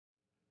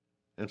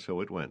and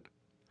so it went.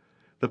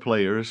 The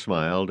players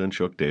smiled and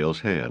shook Dale's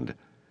hand,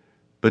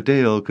 but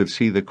Dale could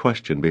see the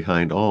question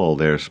behind all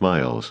their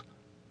smiles.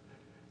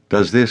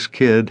 Does this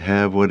kid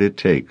have what it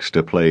takes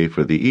to play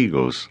for the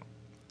Eagles?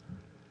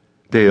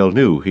 Dale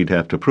knew he'd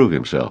have to prove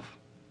himself.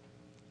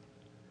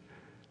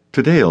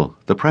 To Dale,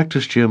 the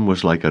practice gym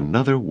was like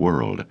another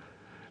world.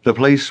 The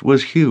place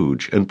was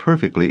huge and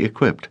perfectly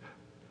equipped.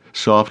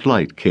 Soft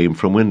light came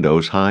from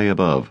windows high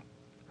above.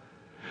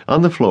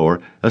 On the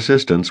floor,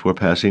 assistants were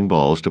passing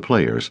balls to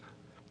players.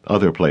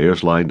 Other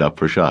players lined up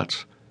for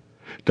shots.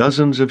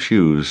 Dozens of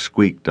shoes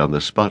squeaked on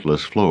the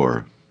spotless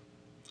floor.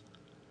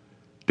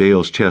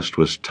 Dale's chest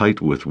was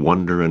tight with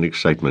wonder and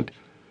excitement.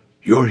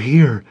 "You're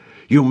here!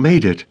 You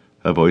made it!"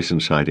 a voice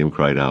inside him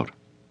cried out.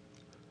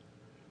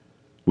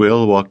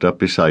 Will walked up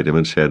beside him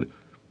and said,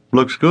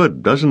 "Looks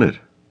good, doesn't it?"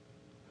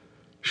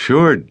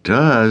 "Sure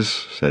does,"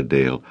 said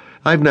Dale.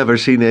 "I've never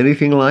seen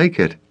anything like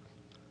it."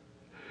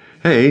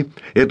 "Hey,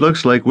 it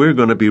looks like we're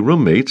going to be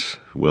roommates,"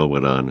 Will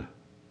went on.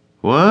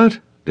 "What?"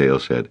 Dale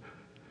said.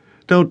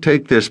 "Don't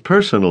take this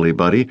personally,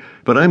 buddy,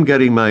 but I'm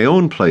getting my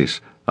own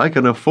place. I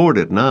can afford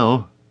it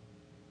now."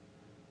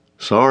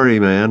 "Sorry,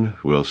 man,"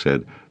 Will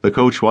said. "The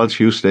coach wants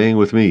you staying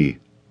with me."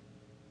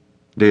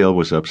 Dale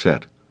was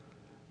upset.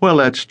 "Well,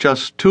 that's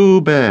just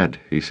too bad,"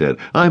 he said.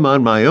 "I'm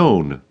on my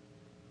own."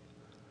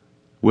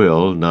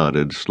 Will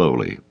nodded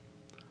slowly.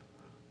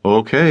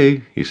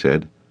 "Okay," he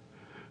said.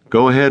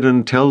 "Go ahead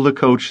and tell the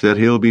coach that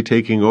he'll be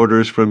taking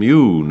orders from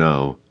you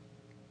now."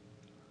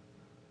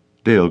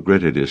 Dale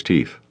gritted his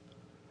teeth.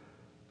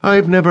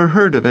 "I've never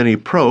heard of any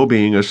pro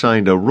being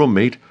assigned a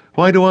roommate.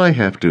 Why do I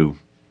have to?"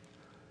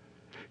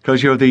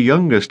 "'Cause you're the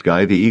youngest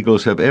guy the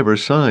Eagles have ever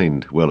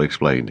signed," Will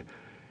explained.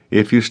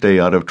 "If you stay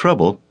out of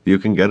trouble, you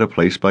can get a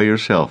place by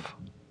yourself."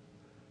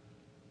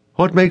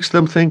 "What makes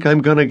them think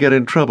I'm going to get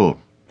in trouble?"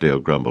 Dale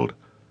grumbled.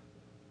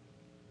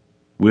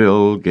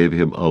 Will gave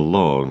him a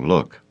long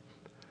look.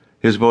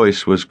 His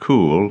voice was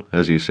cool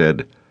as he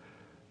said,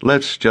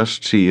 "Let's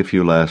just see if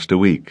you last a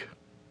week."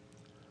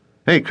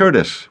 "Hey,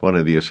 Curtis," one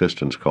of the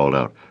assistants called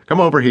out. "Come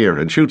over here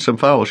and shoot some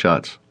foul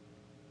shots."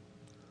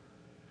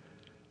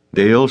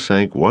 Dale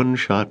sank one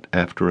shot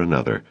after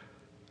another.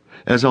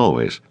 As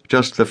always,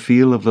 just the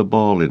feel of the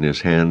ball in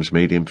his hands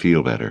made him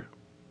feel better.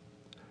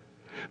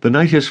 The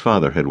night his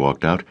father had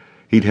walked out,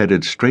 he'd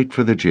headed straight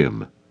for the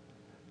gym.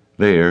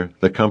 There,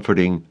 the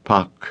comforting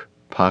pock,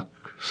 pock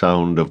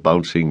sound of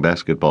bouncing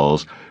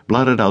basketballs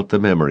blotted out the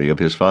memory of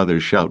his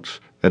father's shouts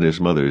and his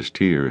mother's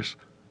tears.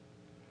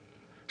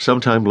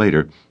 Sometime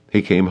later,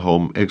 he came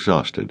home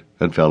exhausted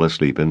and fell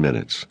asleep in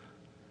minutes.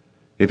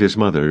 If his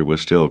mother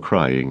was still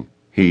crying,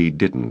 he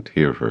didn't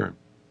hear her.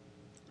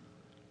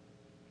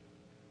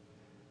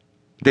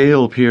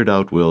 Dale peered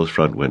out Will's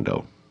front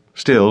window.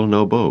 Still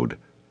no Bode.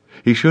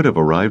 He should have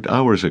arrived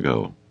hours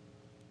ago.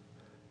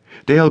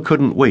 Dale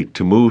couldn't wait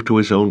to move to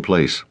his own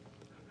place.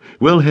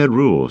 Will had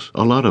rules,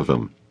 a lot of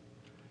them.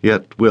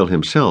 Yet Will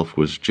himself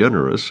was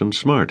generous and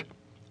smart.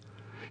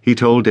 He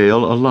told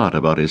Dale a lot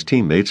about his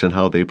teammates and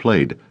how they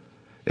played,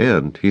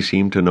 and he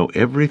seemed to know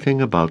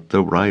everything about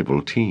the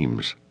rival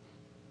teams.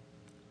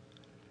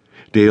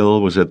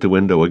 Dale was at the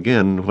window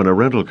again when a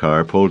rental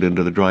car pulled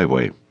into the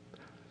driveway.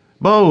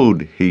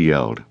 "Bode!" he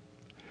yelled.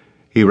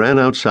 He ran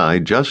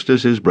outside just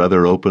as his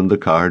brother opened the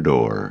car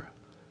door.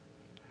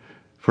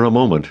 For a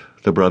moment,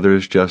 the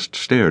brothers just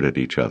stared at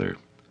each other.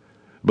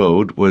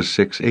 Bode was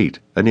 6'8",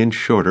 an inch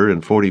shorter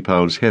and 40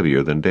 pounds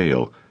heavier than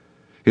Dale.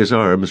 His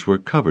arms were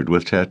covered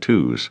with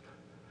tattoos.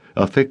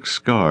 A thick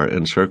scar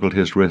encircled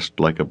his wrist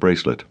like a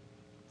bracelet.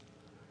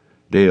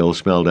 Dale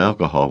smelled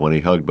alcohol when he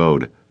hugged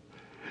Bode.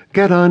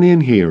 "Get on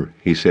in here,"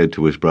 he said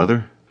to his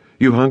brother.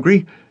 "You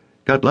hungry?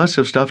 Got lots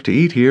of stuff to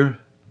eat here."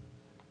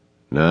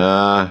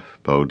 "Nah,"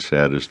 Bode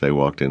said as they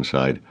walked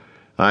inside.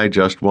 "I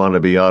just want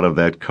to be out of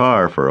that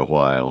car for a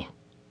while."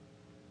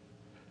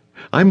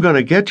 "I'm going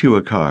to get you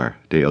a car,"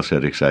 Dale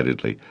said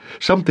excitedly.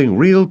 "Something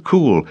real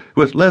cool,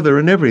 with leather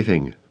and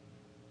everything."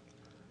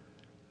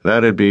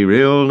 "That'd be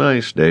real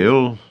nice,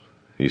 Dale,"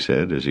 he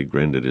said as he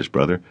grinned at his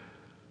brother.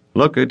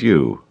 "Look at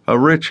you, a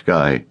rich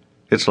guy.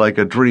 It's like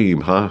a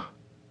dream, huh?"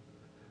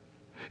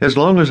 "As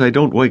long as I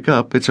don't wake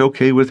up, it's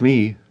okay with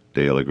me,"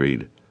 Dale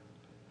agreed.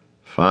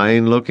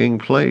 "Fine-looking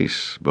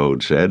place,"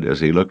 Bode said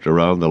as he looked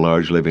around the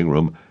large living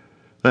room.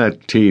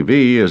 "That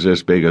TV is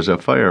as big as a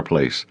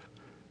fireplace.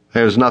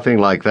 There's nothing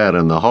like that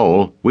in the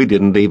hole. We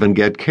didn't even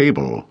get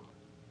cable."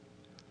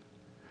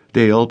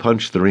 Dale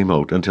punched the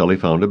remote until he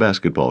found a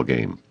basketball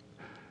game.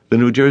 The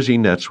New Jersey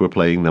Nets were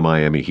playing the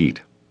Miami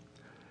Heat.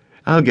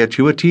 "I'll get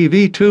you a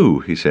TV, too,"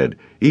 he said.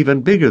 "Even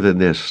bigger than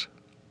this."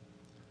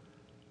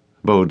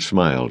 Bode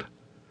smiled.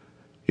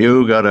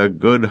 "You got a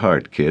good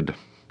heart, kid.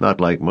 Not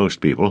like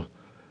most people.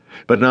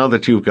 But now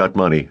that you've got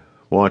money,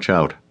 watch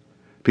out.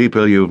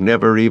 People you've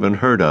never even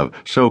heard of,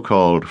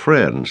 so-called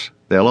friends,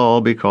 they'll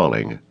all be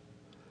calling."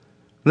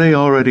 "They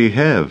already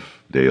have,"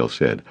 Dale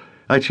said.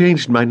 "I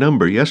changed my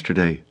number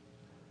yesterday."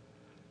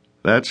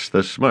 "That's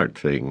the smart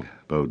thing,"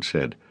 Bode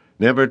said.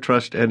 "Never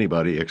trust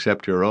anybody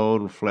except your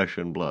own flesh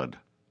and blood."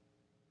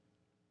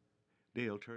 Dale turned